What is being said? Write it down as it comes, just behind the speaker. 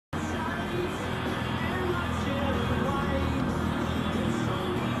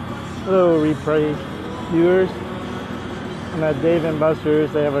Hello, replay viewers. I'm at Dave and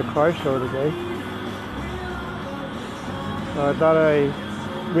Buster's. They have a car show today. So I thought I'd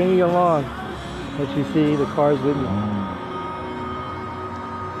bring you along, let you see the cars with me.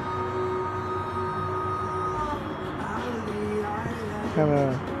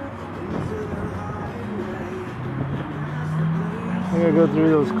 I'm gonna go through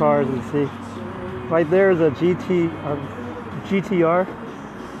those cars and see. Right there is a GTR.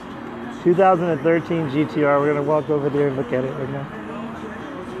 2013 GTR. We're gonna walk over there and look at it right now.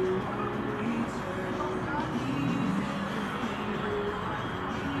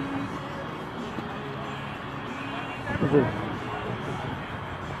 This is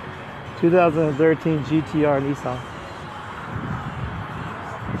 2013 GTR Nissan.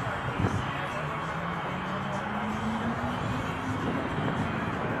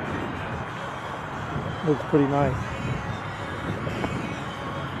 Looks pretty nice.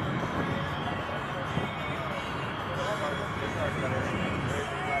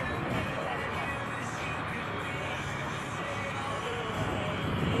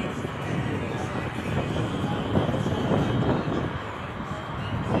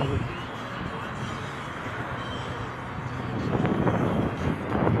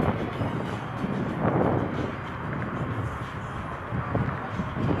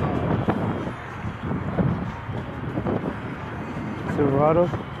 Silverado.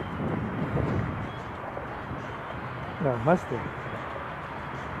 No, Mustang.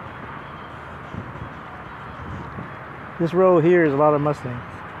 This row here is a lot of Mustangs.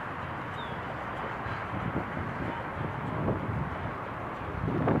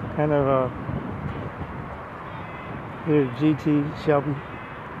 Kind of a here's GT Shelby.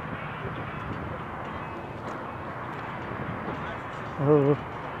 Oh.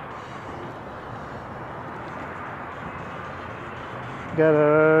 Got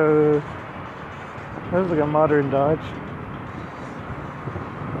a, that looks like a modern Dodge.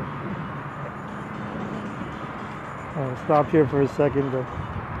 I'll stop here for a second.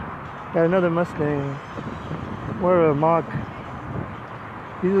 Got another Mustang. More of a Mach.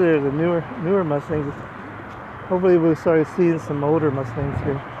 These are the newer Mustangs. Hopefully we'll start seeing some older Mustangs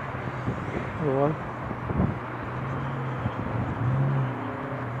here. Otherwise.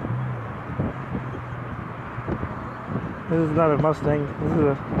 This is not a Mustang. This is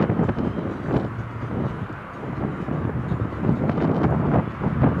a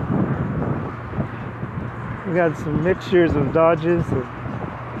we got some mixtures of Dodges.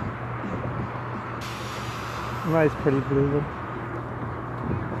 Nice, pretty blue one.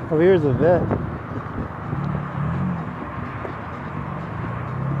 Oh, here's a Vet.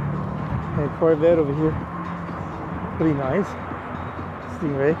 And Corvette over here. Pretty nice.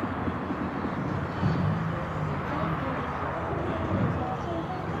 Stingray.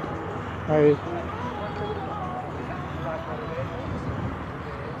 Alright.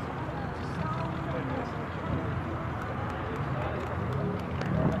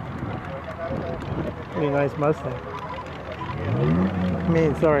 Pretty nice Mustang. I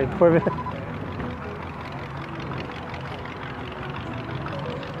mean, sorry, Corvette.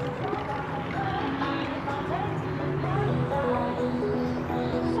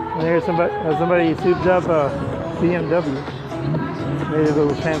 And there's somebody souped up a BMW. Made it a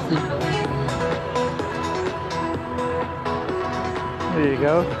little fancy. There you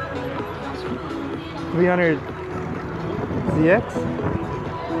go. 300 ZX.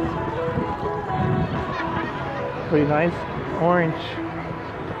 Pretty nice. Orange.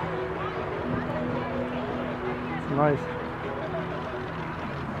 It's nice.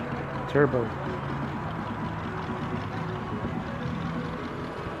 Turbo.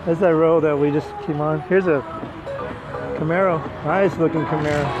 That's that row that we just came on. Here's a Camaro. Nice looking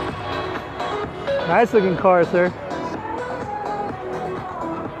Camaro. Nice looking car, sir.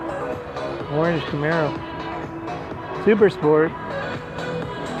 Orange Camaro. Super Sport.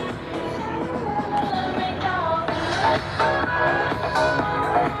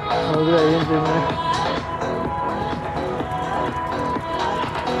 Oh, look at that engine there.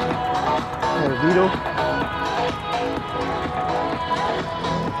 Oh, Vito.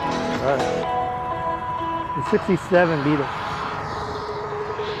 Alright. The 67 Beetle.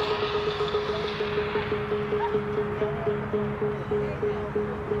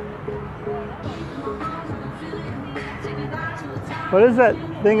 What is that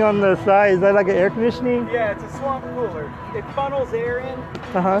thing on the side? Is that like an air conditioning? Yeah, it's a swamp cooler. It funnels air in.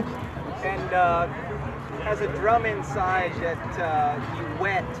 Uh-huh. And has a drum inside that you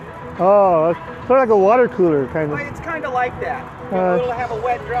wet. Oh, it's sort of like a water cooler, kind of. Well, it's kind of like that. It'll have a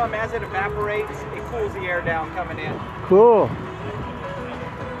wet drum. As it evaporates, it cools the air down coming in. Cool.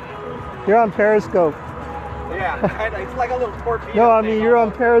 You're on Periscope. Yeah, kinda, it's like a little torpedo. No, I mean you're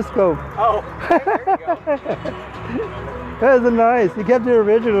on Periscope. Oh, okay, there you go. That was nice. You kept it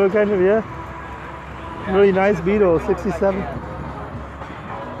original, kind of, yeah. Really nice Beetle, 67. A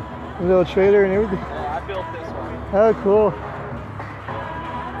little trailer and everything. I built this one. Oh, cool.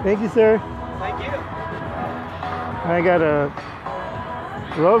 Thank you, sir. Thank you. I got a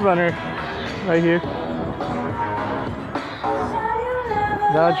Roadrunner right here.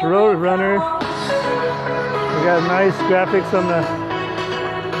 Dodge Roadrunner. We got nice graphics on the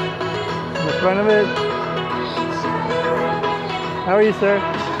front of it. How are you, sir?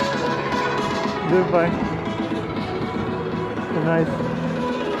 Doing fine. Nice.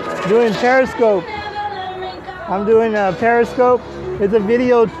 Doing Periscope. I'm doing Periscope. It's a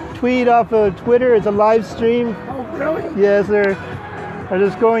video tweet off of Twitter. It's a live stream. Oh, really? Yes, sir. I'm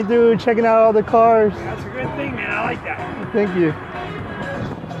just going through, checking out all the cars. That's a good thing, man. I like that. Thank you.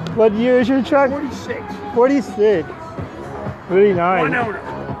 What year is your truck? 46. 46. Really nice. One owner.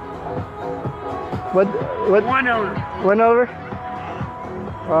 What? One owner. One over?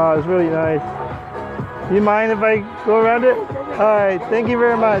 Wow, it's really nice. You mind if I go around it? Alright, thank you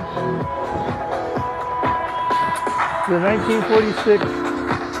very much. The 1946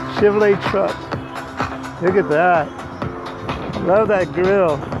 Chevrolet truck. Look at that. Love that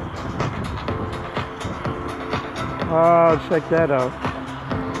grill. Oh, check that out.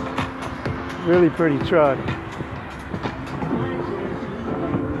 Really pretty truck.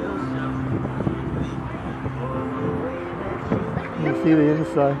 You can see the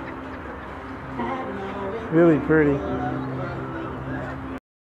inside. Really pretty.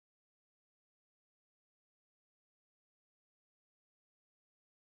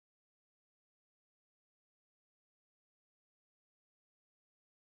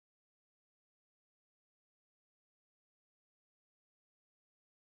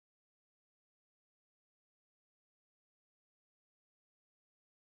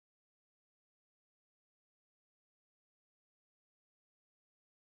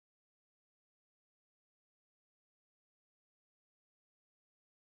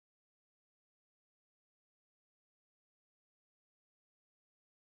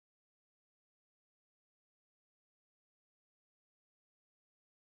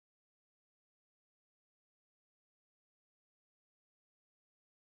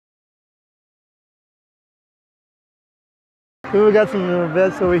 Ooh, we got some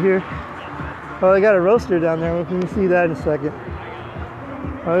vets over here. Oh, they got a roaster down there. We can see that in a second.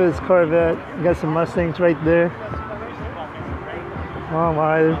 Oh, this Corvette. We got some Mustangs right there. Oh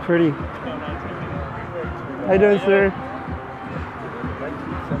my, they're pretty. How you doing, sir?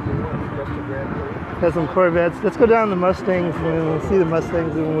 Got some Corvettes. Let's go down the Mustangs and we'll see the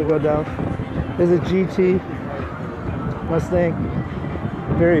Mustangs when we go down. There's a GT Mustang.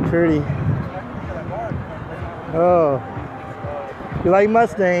 Very pretty. Oh. If you like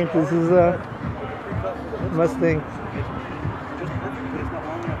Mustangs, this is a Mustang.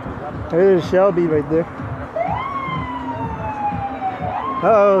 There's a Shelby right there.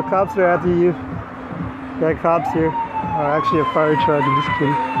 Uh-oh, cops are after you. Got cops here. Oh, actually a fire truck, I'm just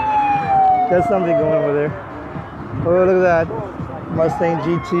kidding. There's something going over there. Oh, look at that. Mustang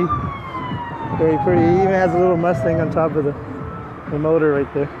GT. Very pretty. He even has a little Mustang on top of the motor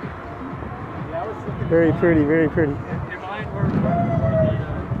right there. Very pretty, very pretty.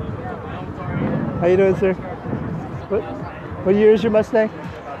 How you doing, sir? What year is your Mustang?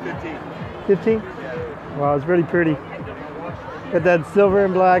 15. 15? Wow, it's really pretty. Got that silver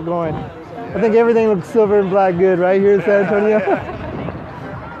and black going. I think everything looks silver and black good right here in San Antonio.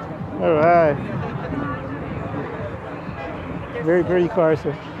 All right. Very pretty car,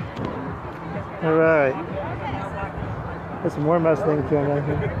 sir. All right. There's some more Mustangs going on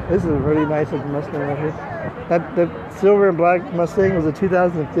here. This is a really nice looking Mustang right here. That silver and black Mustang was a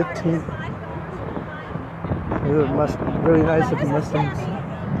 2015. These are really nice looking Mustangs.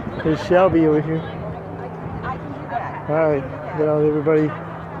 There's Shelby over here. Alright, got all everybody.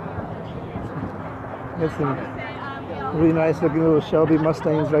 Got some really nice looking little Shelby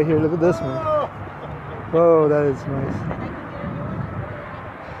Mustangs right here. Look at this one. Whoa, that is nice.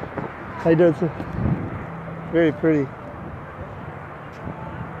 How you doing, sir? Very pretty.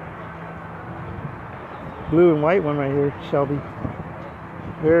 Blue and white one right here, Shelby.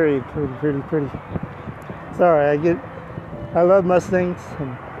 Very pretty, pretty, pretty. It's alright, I love Mustangs.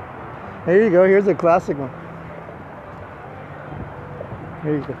 And here you go, here's a classic one.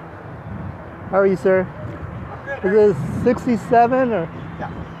 Here you go. How are you, sir? Is it 67 or?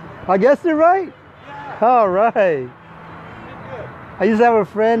 Yeah. I guess you're right. Yeah. All right. I used to have a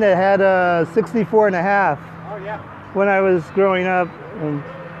friend that had a 64 and a half. Oh yeah. When I was growing up, and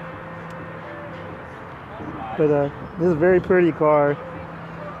But this is a very pretty car.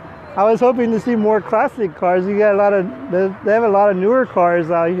 I was hoping to see more classic cars. You got a lot of, they have a lot of newer cars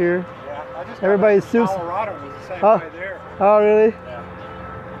out here. Yeah, I just Everybody's got Colorado was the same way there. Oh, really? Yeah.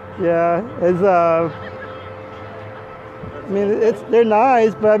 Yeah, it's I mean, they're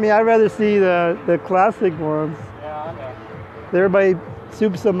nice, but I mean, I'd rather see the classic ones. Yeah, I know. Everybody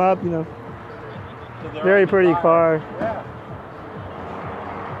soups them up, you know. So Very pretty car. Yeah.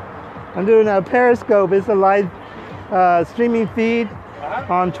 I'm doing a Periscope. It's a live streaming feed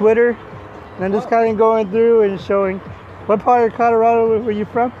on Twitter. And I'm just kind of going through and showing. What part of Colorado were you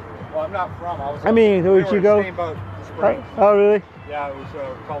from? Well, I'm not from. I mean, where'd you go? Steamboat Springs. Oh, really? Yeah, it was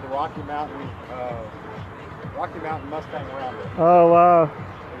called the Rocky Mountain Mustang Roundup. Oh, wow. It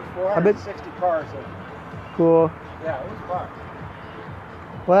was 460 cars. Cool. Yeah, it was fun.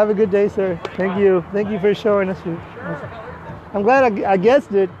 Well, have a good day, sir. Thank you. Thank you for showing us. I'm glad I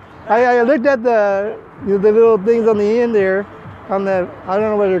guessed it. I looked at the little things on the end there, on the, I don't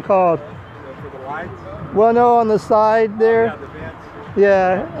know what they're called. For the lights? Well, no, on the side there. Yeah, the vents.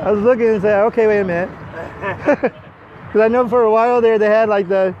 Yeah, I was looking and said, okay, wait a minute. Because I know for a while there they had like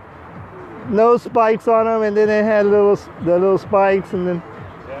the no spikes on them, and then they had the little spikes, and then.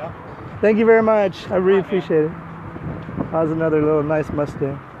 Yeah. Thank you very much. I really appreciate it. That was another little nice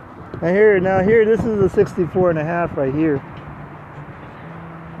Mustang. And here, this is a 64 and a half right here.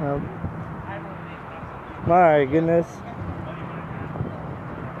 My goodness.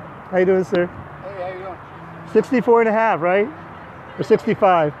 How you doing, sir? Hey, how you doing? 64 and a half, right? Or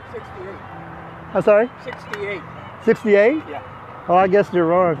 65? 68. I'm sorry? 68. 68? Yeah. Oh, I guess you're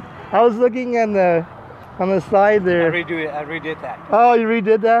wrong. I was looking on the side there. I redid that. Oh, you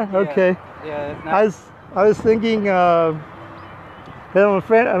redid that? Yeah. Okay. Yeah. I was thinking, I'm a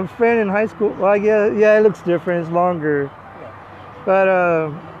friend in high school. Well, yeah, it looks different. It's longer. Yeah. But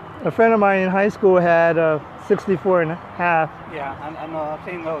a friend of mine in high school had 64 and a half. Yeah, I know. I've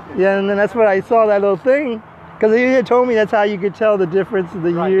seen those. Yeah, and then that's what I saw, that little thing. Because he had told me that's how you could tell the difference of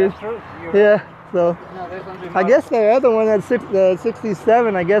the years. That's true. Yeah, so No, there's something I guess the other one, that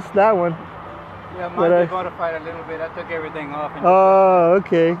 67, I guess that one. Yeah, but mine modified a little bit. I took everything off. And Oh,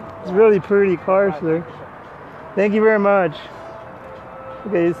 okay. It's really pretty cars there. Thank you very much.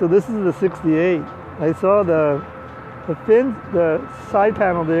 Okay, so this is the 68. I saw the side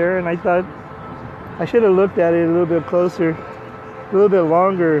panel there, and I thought I should have looked at it a little bit closer, a little bit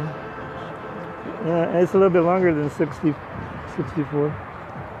longer. Yeah, it's a little bit longer than 64.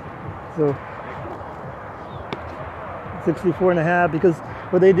 So 64 and a half, because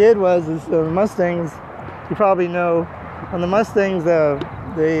what they did was the Mustangs, you probably know, on the Mustangs,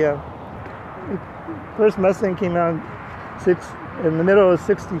 first Mustang came out in the middle of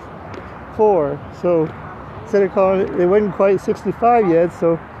 64. So instead of calling it wasn't quite 65 yet,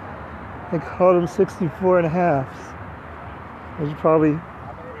 so they called them 64 and a half. As you probably,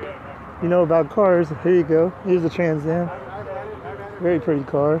 you know about cars. Here you go. Here's the Trans Am. Very pretty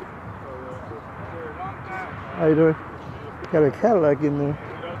car. How you doing? Got a Cadillac in there.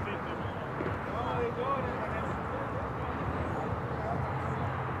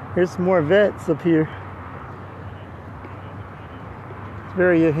 Here's some more vets up here. It's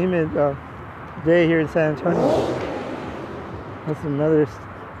very humid day here in San Antonio. That's another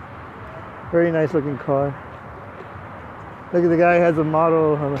very nice looking car. Look at the guy who has a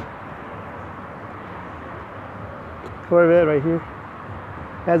model of a Corvette right here.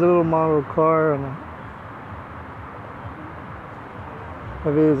 Has a little model car on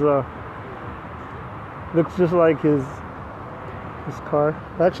of his looks just like his car.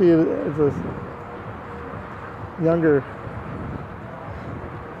 Actually, it's a younger.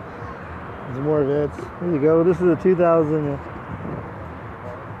 There's more Vettes. There you go. This is a 2000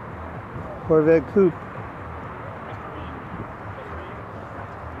 Corvette Coupe.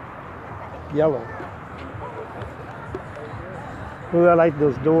 Yellow. Ooh, I like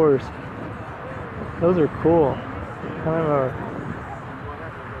those doors. Those are cool. Kind of a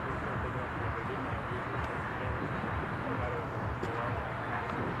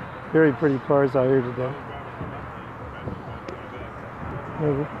very pretty cars out here today.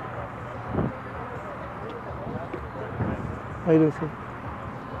 Maybe. How you doing, sir?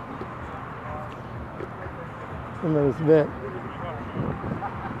 And then this vet.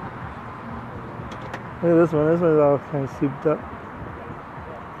 Look at this one. This one's all kind of souped up.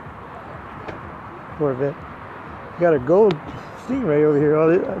 Corvette. Got a gold Stingray over here. Oh,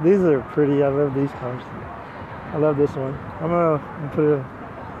 these are pretty. I love these cars. I love this one. I'm gonna put a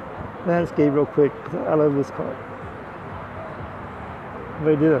landscape real quick. I love this car.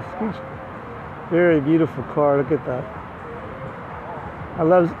 They did a speech. Very beautiful car. Look at that. I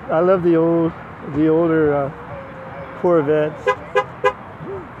love the older Corvettes.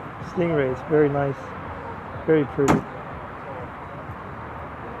 Stingrays, very nice. Very pretty.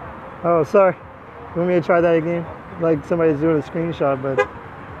 Oh, sorry. You want me to try that again? Like somebody's doing a screenshot, but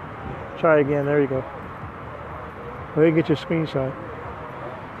try again. There you go. Let me get your screenshot.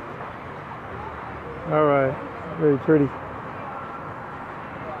 All right. Very pretty.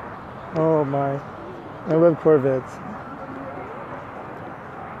 Oh my. I love Corvettes.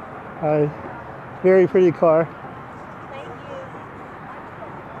 Very pretty car. Thank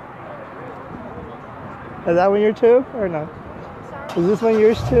you. Is that one yours too, or not? Sorry? Is this one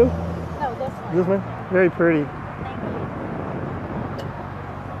yours too? No, this one. This one? Very pretty. Thank you.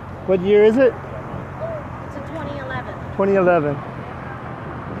 What year is it? It's a 2011. 2011.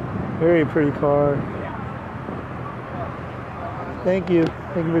 Very pretty car. Thank you.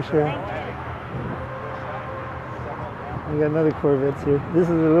 Thank you for sharing. Thank you. We got another Corvettes here. This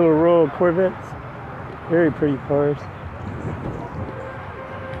is a little row of Corvettes. Very pretty cars.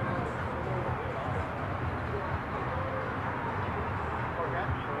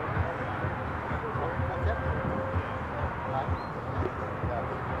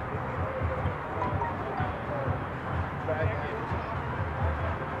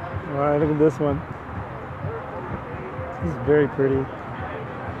 Alright, look at this one. This is very pretty.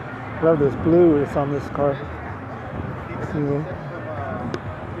 Love this blue that's on this car. See that?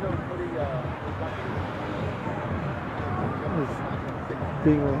 This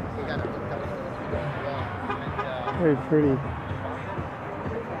big one. Very pretty.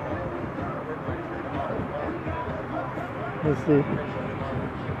 Let's see.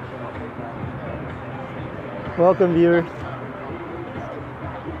 Welcome, viewers.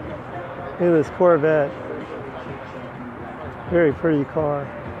 Look at this Corvette. Very pretty car.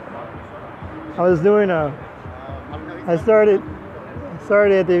 I was doing I started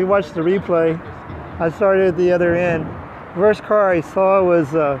at the, if you watched the replay, I started at the other end. First car I saw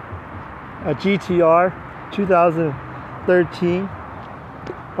was a GTR 2013.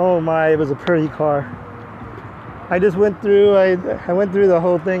 Oh my, it was a pretty car. I just went through, I went through the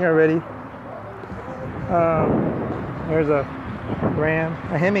whole thing already. There's a Ram,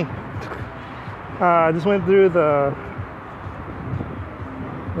 a Hemi. I just went through the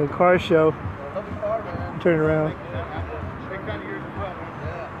car show. Turn around.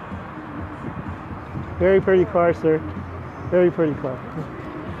 Very pretty car, sir. Very pretty car.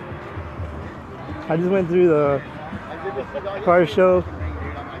 I just went through the car show.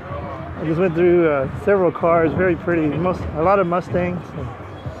 I just went through several cars. Very pretty. A lot of Mustangs.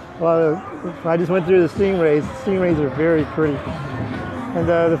 I just went through the Stingrays. The Stingrays are very pretty. And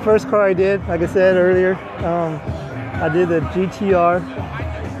the first car I did, like I said earlier, I did the GTR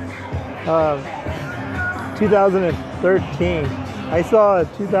 2013. I saw a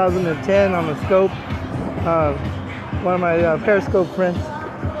 2010 on the scope. One of my Periscope friends,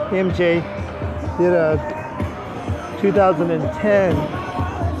 MJ, did a 2010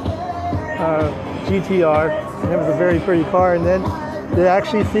 GTR, and it was a very pretty car. And then to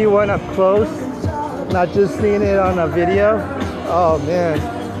actually see one up close, not just seeing it on a video, oh man,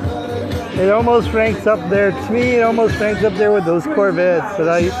 it almost ranks up there. To me, it almost ranks up there with those Corvettes that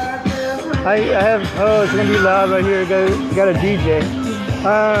I have. Oh, it's gonna be loud right here. Got a DJ.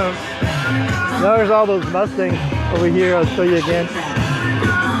 Now there's all those Mustangs over here. I'll show you again.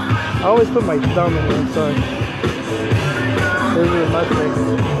 I always put my thumb in there. I'm sorry. There's the Mustangs.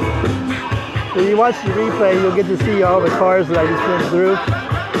 If you watch the replay, you'll get to see all the cars that I just went through.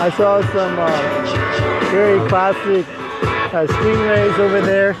 I saw some very classic Stingrays over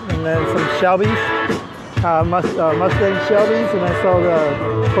there, and then some Shelbys, Mustang Shelbys, and I saw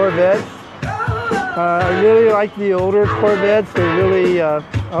the Corvettes. I really like the older Corvettes. They really, I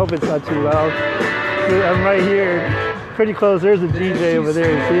hope it's not too loud. I'm right here, pretty close. There's a DJ over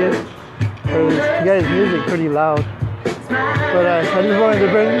there, you see it? He got his music pretty loud. But I just wanted to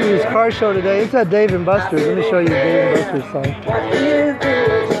bring you this car show today. It's at Dave and Buster's. Let me show you the Dave and Buster's sign.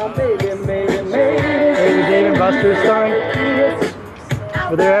 There's the Dave and Buster's sign.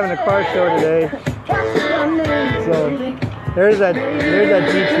 But they're having a car show today. So there's that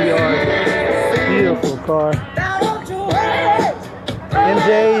GTR. Beautiful car. MJ,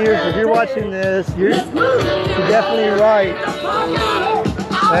 if you're watching this, you're definitely right.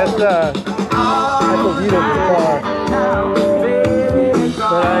 That's a beautiful car.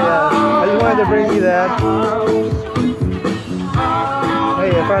 But I just wanted to bring you that. Hey,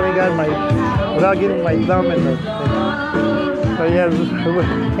 I finally got without getting my thumb in the thing. So yeah,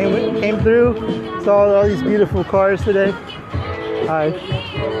 came through, saw all these beautiful cars today.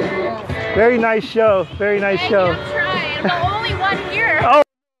 Very nice show. Very nice show. I'm trying. I'm the only one here.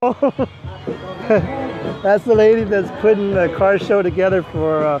 Oh. That's the lady that's putting the car show together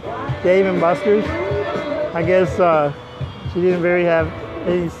for Dave and Buster's. I guess she didn't very have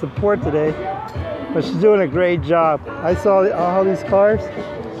any support today, but she's doing a great job. I saw all these cars.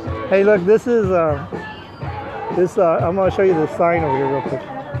 Hey, look, this is I'm gonna show you the sign over here real quick.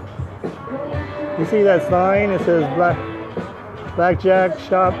 You see that sign? It says Blackjack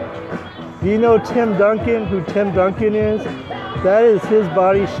Shop. Do you know Tim Duncan? Who Tim Duncan is? That is his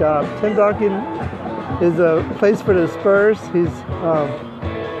body shop. Tim Duncan is a place for the Spurs.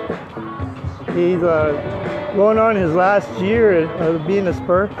 He's going on his last year of being a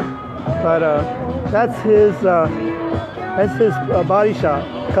Spur, but that's his body shop.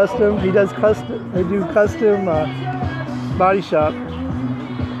 Custom. He does custom. They do custom body shop.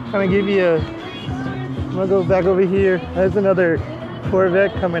 I'm gonna give you a. I'm gonna go back over here. There's another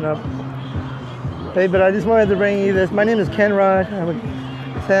Corvette coming up. Hey, but I just wanted to bring you this. My name is Ken Rod. I'm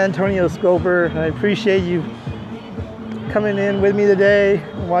a San Antonio scoper. I appreciate you coming in with me today,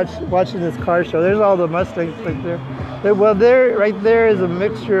 watching this car show. There's all the Mustangs right there. Well, right there is a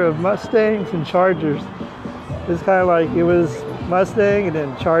mixture of Mustangs and Chargers. It's kind of like it was Mustang and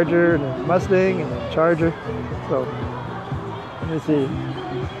then Charger and then Mustang and then Charger. So let me see.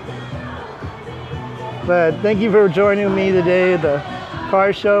 But thank you for joining me today at the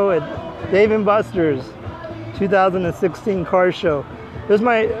car show at Dave and Buster's 2016 car show. This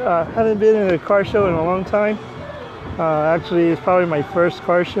haven't been in a car show in a long time. Actually, it's probably my first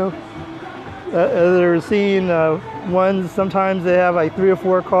car show. They're seeing ones. Sometimes they have like 3 or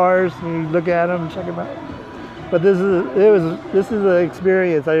 4 cars, and you look at them, check them out. But this is an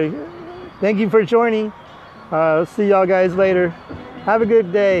experience. I thank you for joining. See y'all guys later. Have a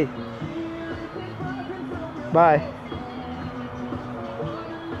good day. Bye.